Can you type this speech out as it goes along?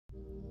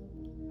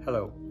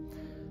Hello.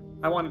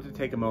 I wanted to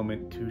take a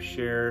moment to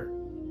share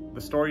the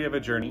story of a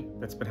journey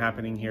that's been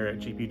happening here at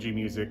GPG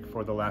Music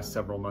for the last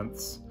several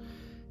months.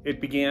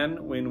 It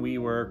began when we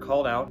were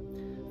called out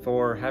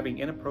for having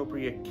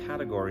inappropriate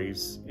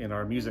categories in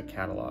our music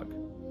catalog.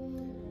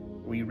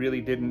 We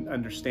really didn't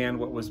understand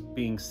what was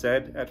being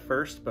said at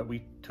first, but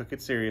we took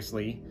it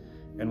seriously.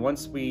 And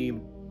once we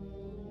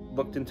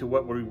looked into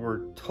what we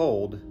were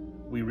told,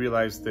 we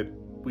realized that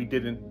we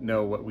didn't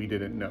know what we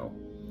didn't know.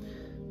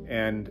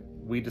 And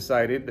we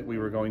decided that we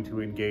were going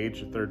to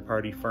engage a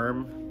third-party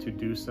firm to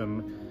do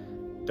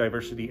some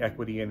diversity,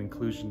 equity, and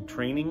inclusion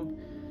training.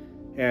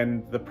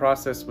 And the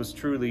process was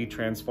truly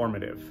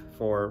transformative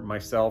for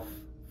myself,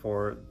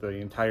 for the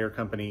entire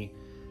company,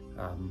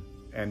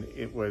 and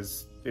it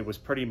was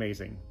pretty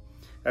amazing.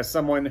 As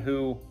someone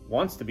who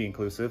wants to be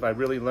inclusive, I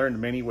really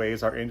learned many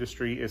ways our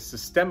industry is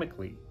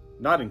systemically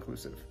not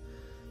inclusive.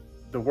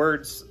 The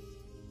words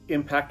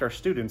impact our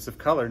students of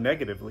color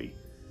negatively.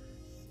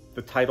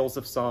 The titles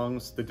of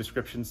songs, the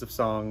descriptions of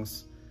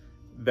songs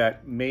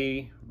that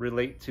may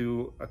relate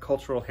to a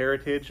cultural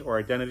heritage or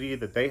identity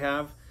that they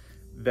have,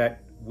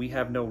 that we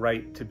have no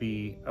right to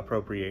be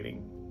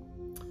appropriating.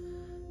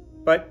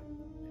 But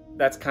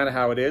that's kind of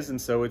how it is, and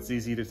so it's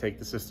easy to take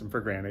the system for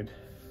granted.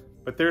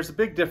 But there's a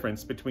big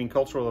difference between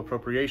cultural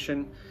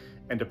appropriation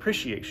and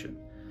appreciation.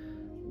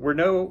 We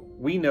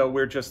know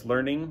we're just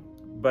learning,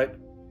 but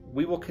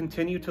we will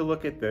continue to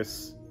look at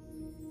this.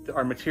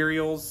 Our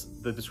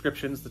materials, the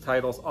descriptions, the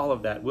titles, all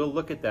of that, we'll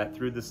look at that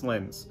through this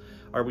lens.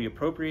 Are we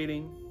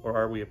appropriating or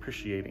are we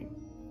appreciating?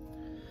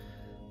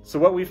 So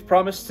what we've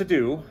promised to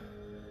do,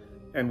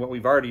 and what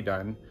we've already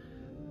done,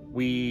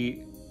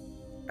 we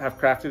have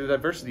crafted a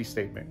diversity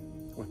statement.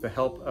 With the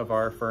help of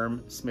our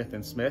firm, Smith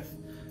 & Smith,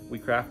 we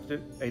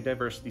crafted a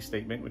diversity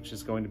statement, which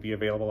is going to be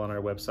available on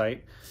our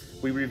website.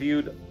 We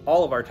reviewed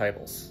all of our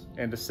titles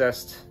and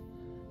assessed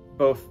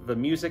both the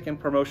music and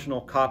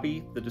promotional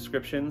copy, the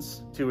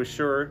descriptions, to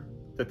assure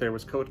that there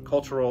was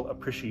cultural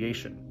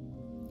appreciation.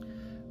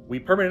 We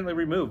permanently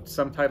removed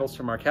some titles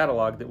from our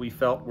catalog that we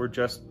felt were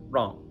just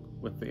wrong.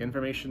 With the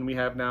information we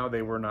have now,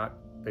 they were not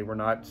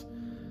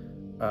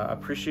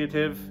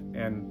appreciative,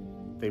 and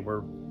they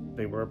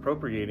were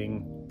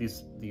appropriating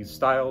these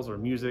styles or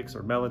musics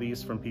or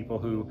melodies from people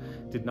who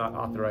did not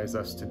authorize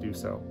us to do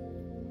so.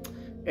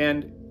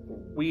 And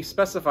we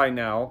specify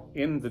now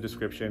in the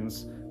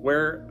descriptions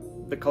where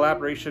the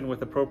collaboration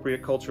with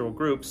appropriate cultural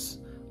groups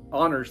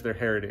honors their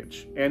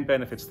heritage and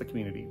benefits the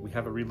community. We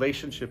have a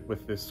relationship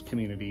with this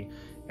community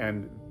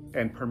and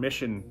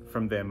permission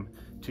from them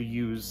to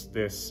use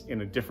this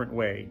in a different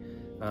way.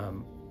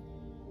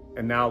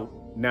 And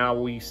now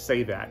we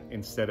say that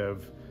instead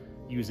of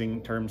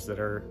using terms that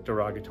are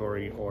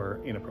derogatory or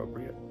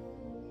inappropriate.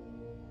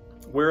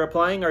 We're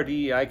applying our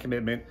DEI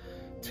commitment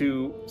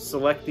to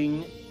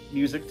selecting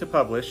music to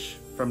publish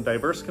from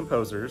diverse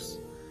composers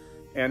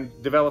and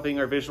developing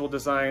our visual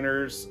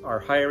designers, our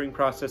hiring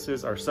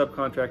processes, our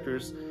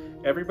subcontractors.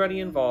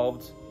 Everybody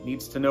involved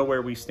needs to know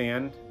where we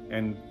stand,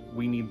 and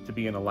we need to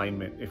be in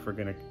alignment if we're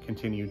going to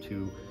continue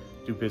to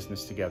do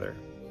business together.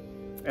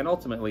 And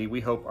ultimately,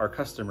 we hope our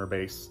customer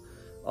base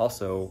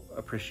also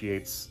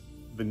appreciates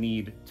the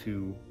need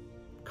to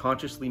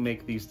consciously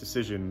make these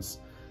decisions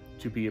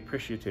to be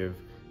appreciative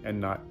and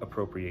not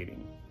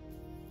appropriating.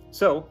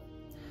 So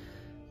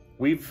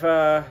we've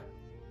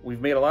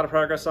made a lot of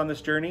progress on this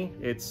journey.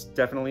 It's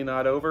definitely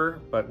not over,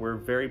 but we're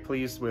very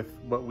pleased with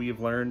what we've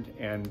learned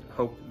and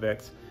hope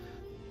that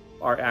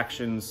our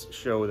actions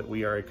show that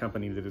we are a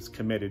company that is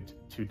committed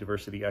to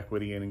diversity,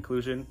 equity, and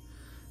inclusion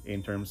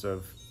in terms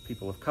of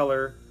people of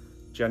color,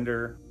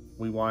 gender.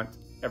 We want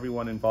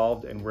everyone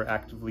involved, and we're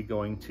actively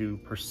going to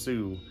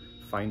pursue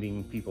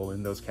finding people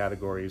in those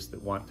categories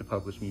that want to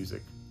publish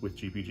music with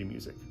GPG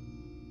Music.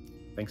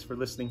 Thanks for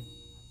listening.